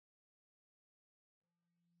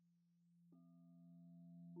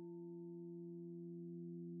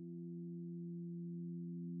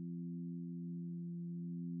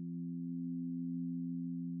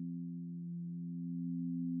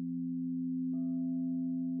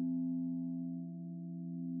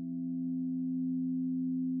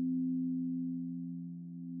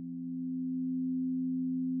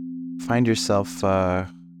Find yourself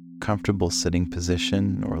a comfortable sitting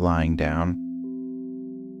position or lying down,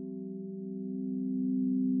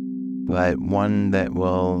 but one that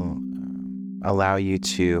will allow you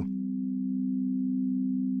to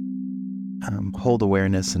hold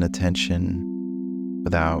awareness and attention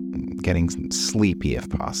without getting sleepy if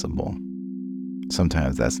possible.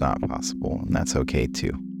 Sometimes that's not possible, and that's okay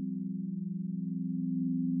too.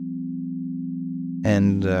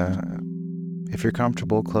 And if you're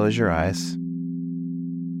comfortable, close your eyes.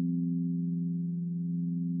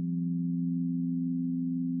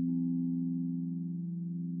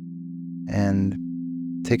 And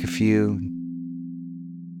take a few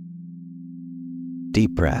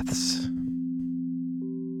deep breaths.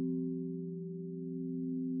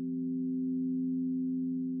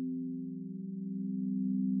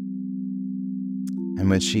 And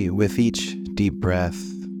with each deep breath,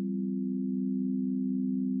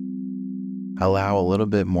 allow a little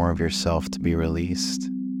bit more of yourself to be released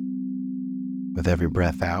with every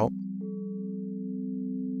breath out.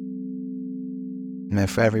 And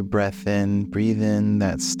if every breath in, breathe in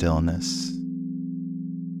that stillness.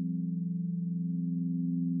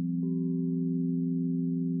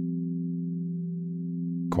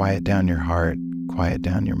 Quiet down your heart, quiet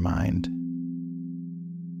down your mind.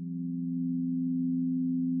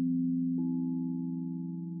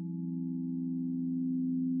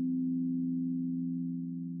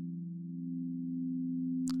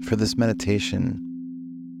 For this meditation,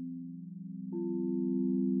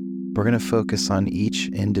 we're going to focus on each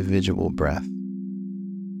individual breath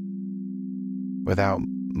without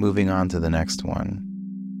moving on to the next one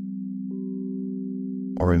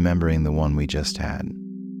or remembering the one we just had.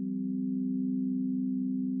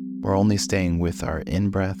 We're only staying with our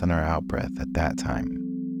in-breath and our out-breath at that time.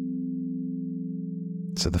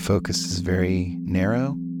 So the focus is very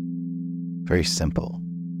narrow, very simple.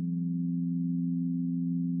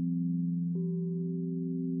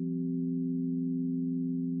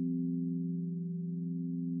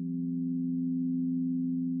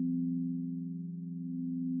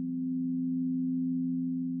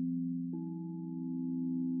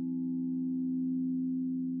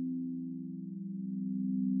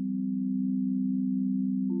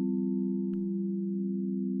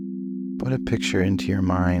 Put a picture into your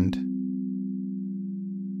mind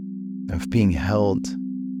of being held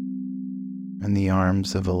in the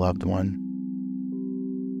arms of a loved one.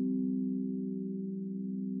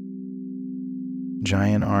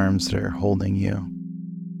 Giant arms that are holding you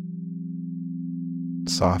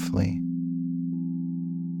softly.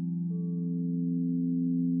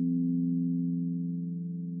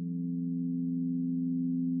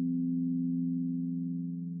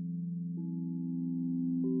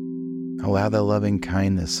 Allow the loving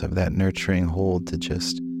kindness of that nurturing hold to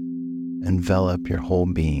just envelop your whole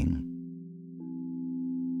being.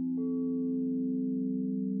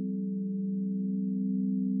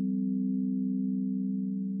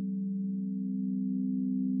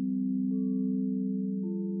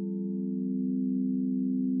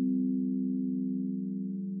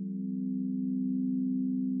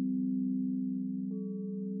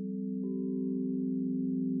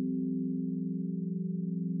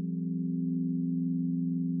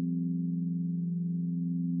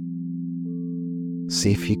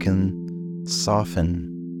 See if you can soften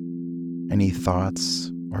any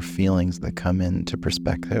thoughts or feelings that come into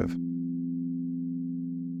perspective,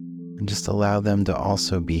 and just allow them to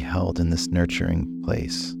also be held in this nurturing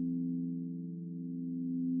place.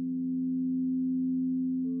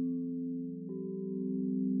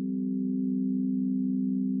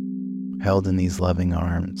 Held in these loving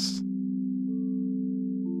arms.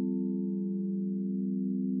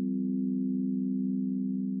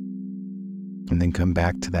 And then come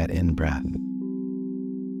back to that in-breath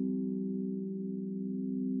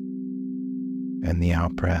and the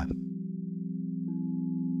out-breath.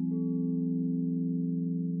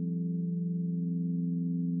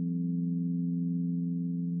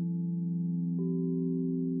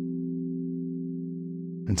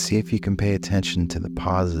 And see if you can pay attention to the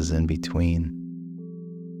pauses in between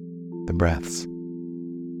the breaths.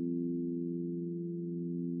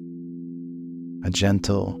 A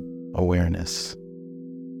gentle awareness.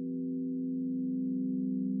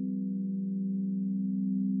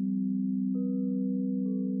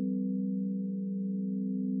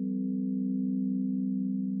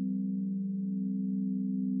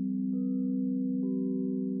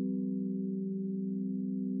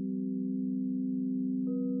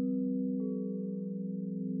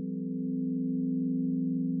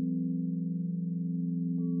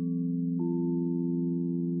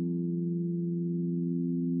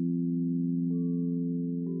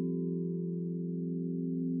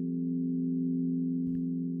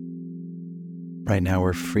 Right now,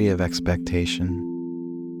 we're free of expectation.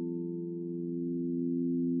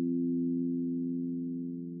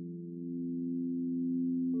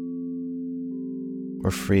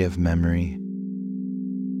 We're free of memory.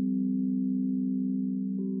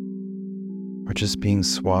 We're just being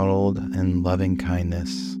swaddled in loving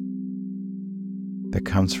kindness that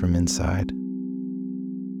comes from inside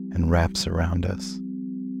and wraps around us.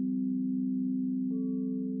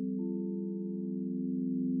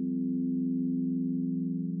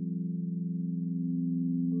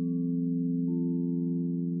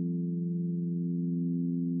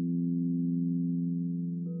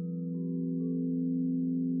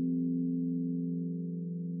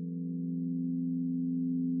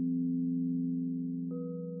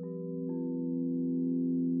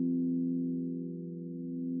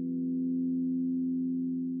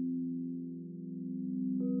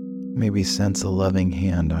 Maybe sense a loving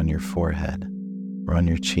hand on your forehead or on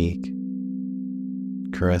your cheek,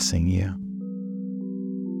 caressing you.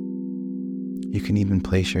 You can even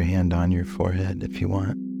place your hand on your forehead if you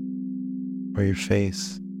want, or your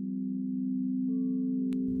face,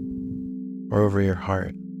 or over your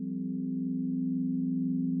heart.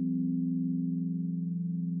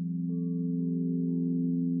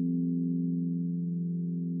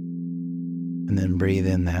 And then breathe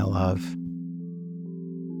in that love.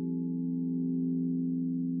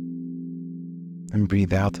 And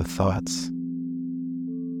breathe out the thoughts.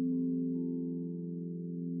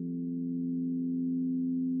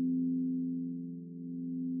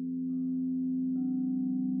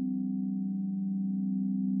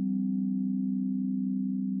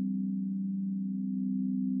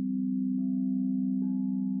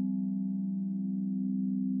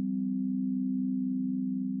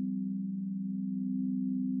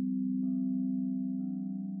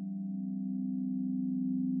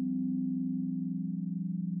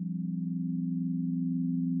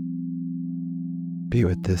 Be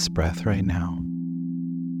with this breath right now.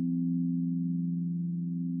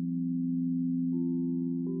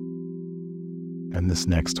 And this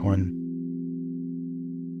next one.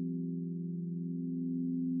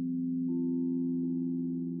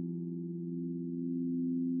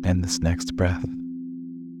 And this next breath.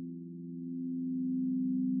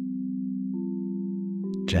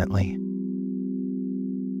 Gently.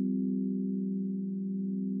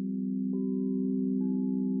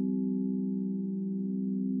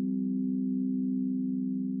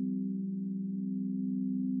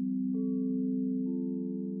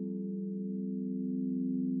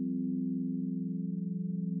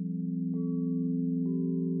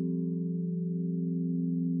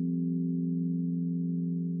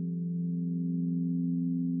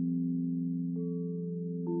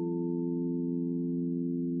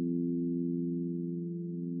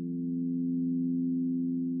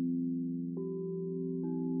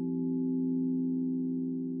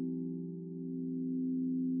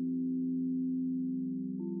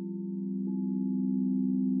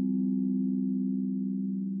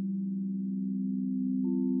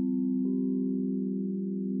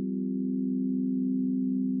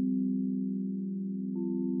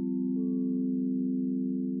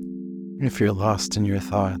 If you're lost in your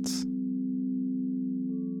thoughts,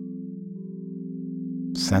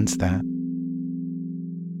 sense that.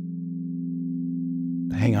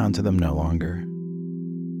 Hang on to them no longer.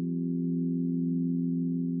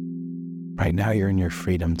 Right now you're in your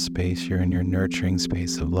freedom space, you're in your nurturing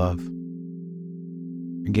space of love.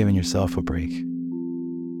 You're giving yourself a break.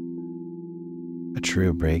 A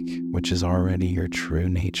true break, which is already your true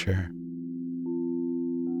nature.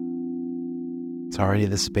 It's already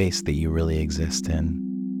the space that you really exist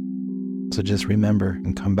in. So just remember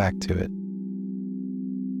and come back to it.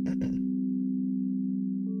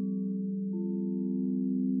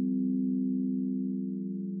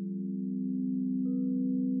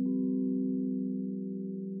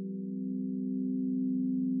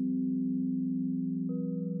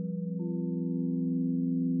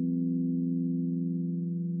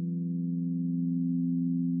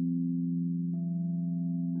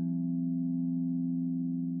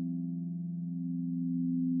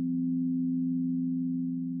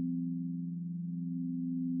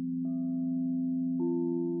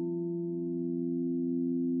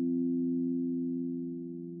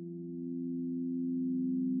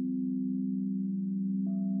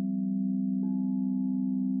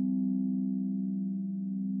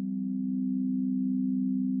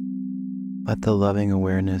 Let the loving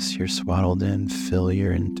awareness you're swaddled in fill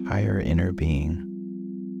your entire inner being.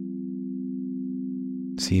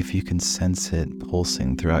 See if you can sense it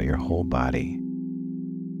pulsing throughout your whole body.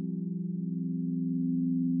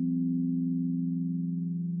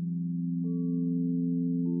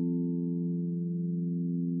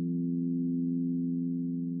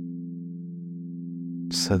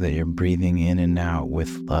 so that you're breathing in and out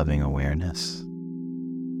with loving awareness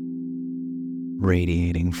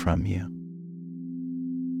radiating from you.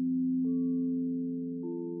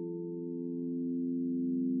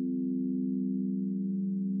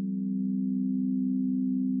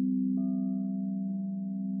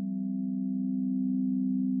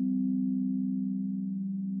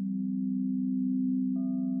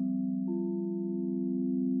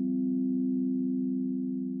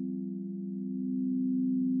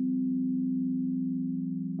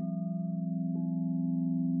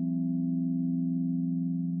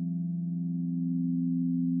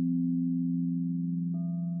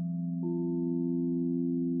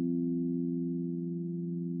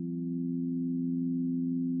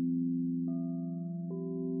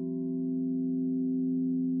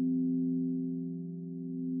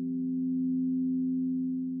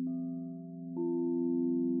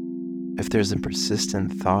 If there's a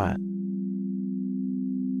persistent thought,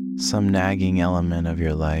 some nagging element of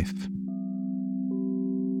your life,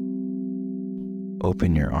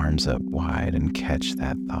 open your arms up wide and catch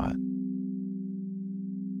that thought.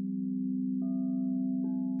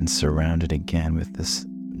 And surround it again with this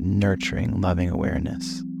nurturing, loving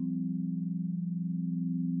awareness.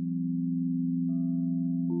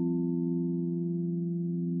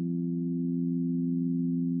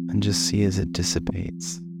 And just see as it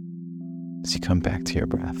dissipates, as you come back to your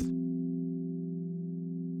breath.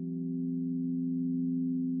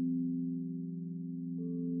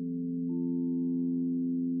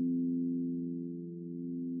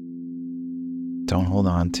 Don't hold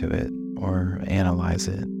on to it or analyze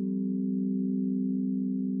it.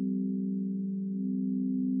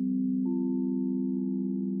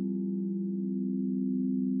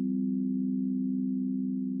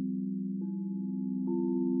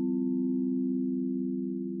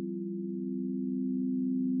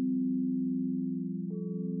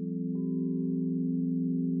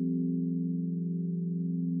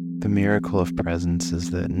 The miracle of presence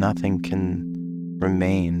is that nothing can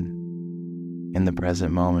remain in the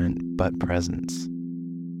present moment but presence.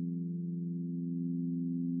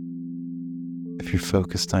 If you're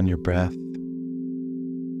focused on your breath,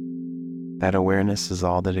 that awareness is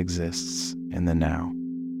all that exists in the now.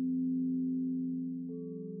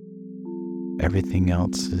 Everything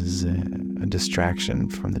else is a distraction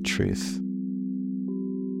from the truth,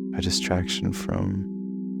 a distraction from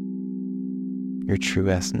your true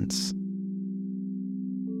essence.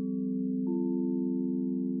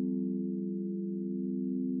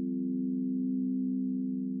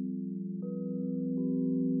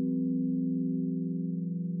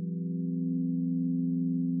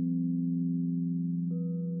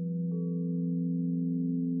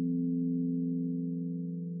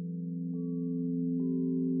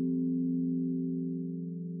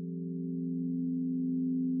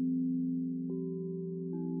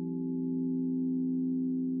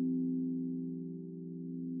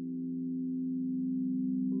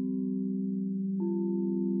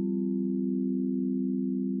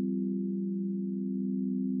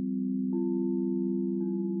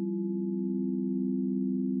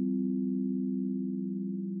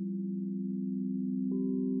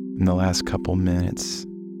 In the last couple minutes,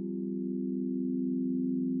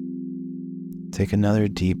 take another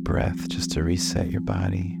deep breath just to reset your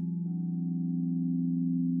body.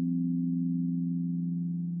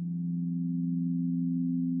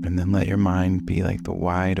 And then let your mind be like the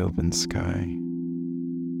wide open sky.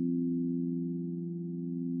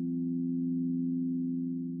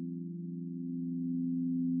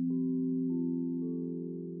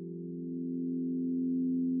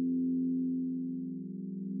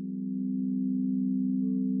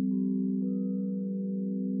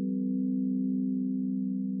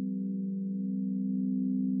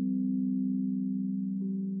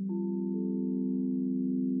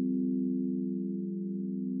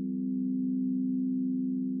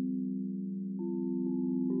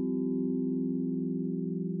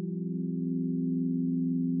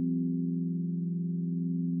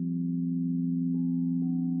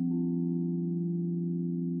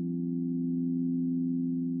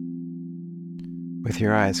 With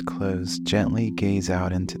your eyes closed, gently gaze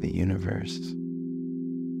out into the universe.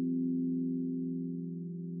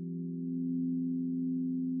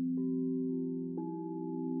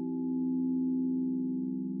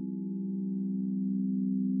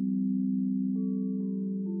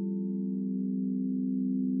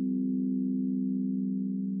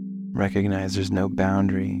 Recognize there's no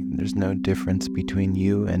boundary, there's no difference between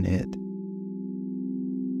you and it.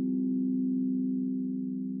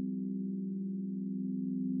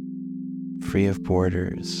 Free of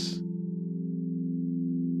borders,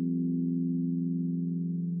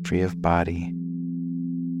 free of body,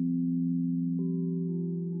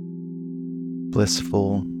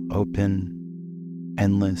 blissful, open,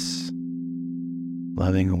 endless,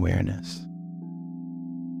 loving awareness.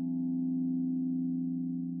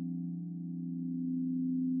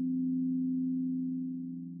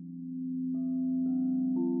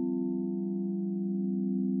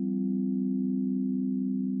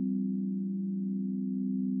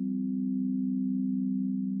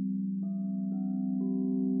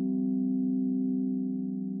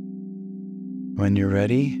 When you're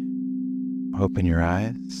ready, open your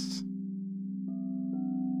eyes.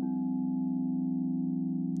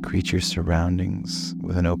 Greet your surroundings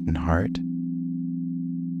with an open heart.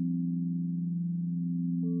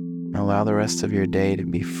 Allow the rest of your day to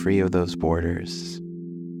be free of those borders.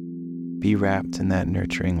 Be wrapped in that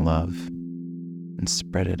nurturing love and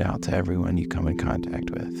spread it out to everyone you come in contact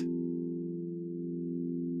with.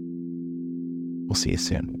 We'll see you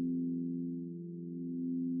soon.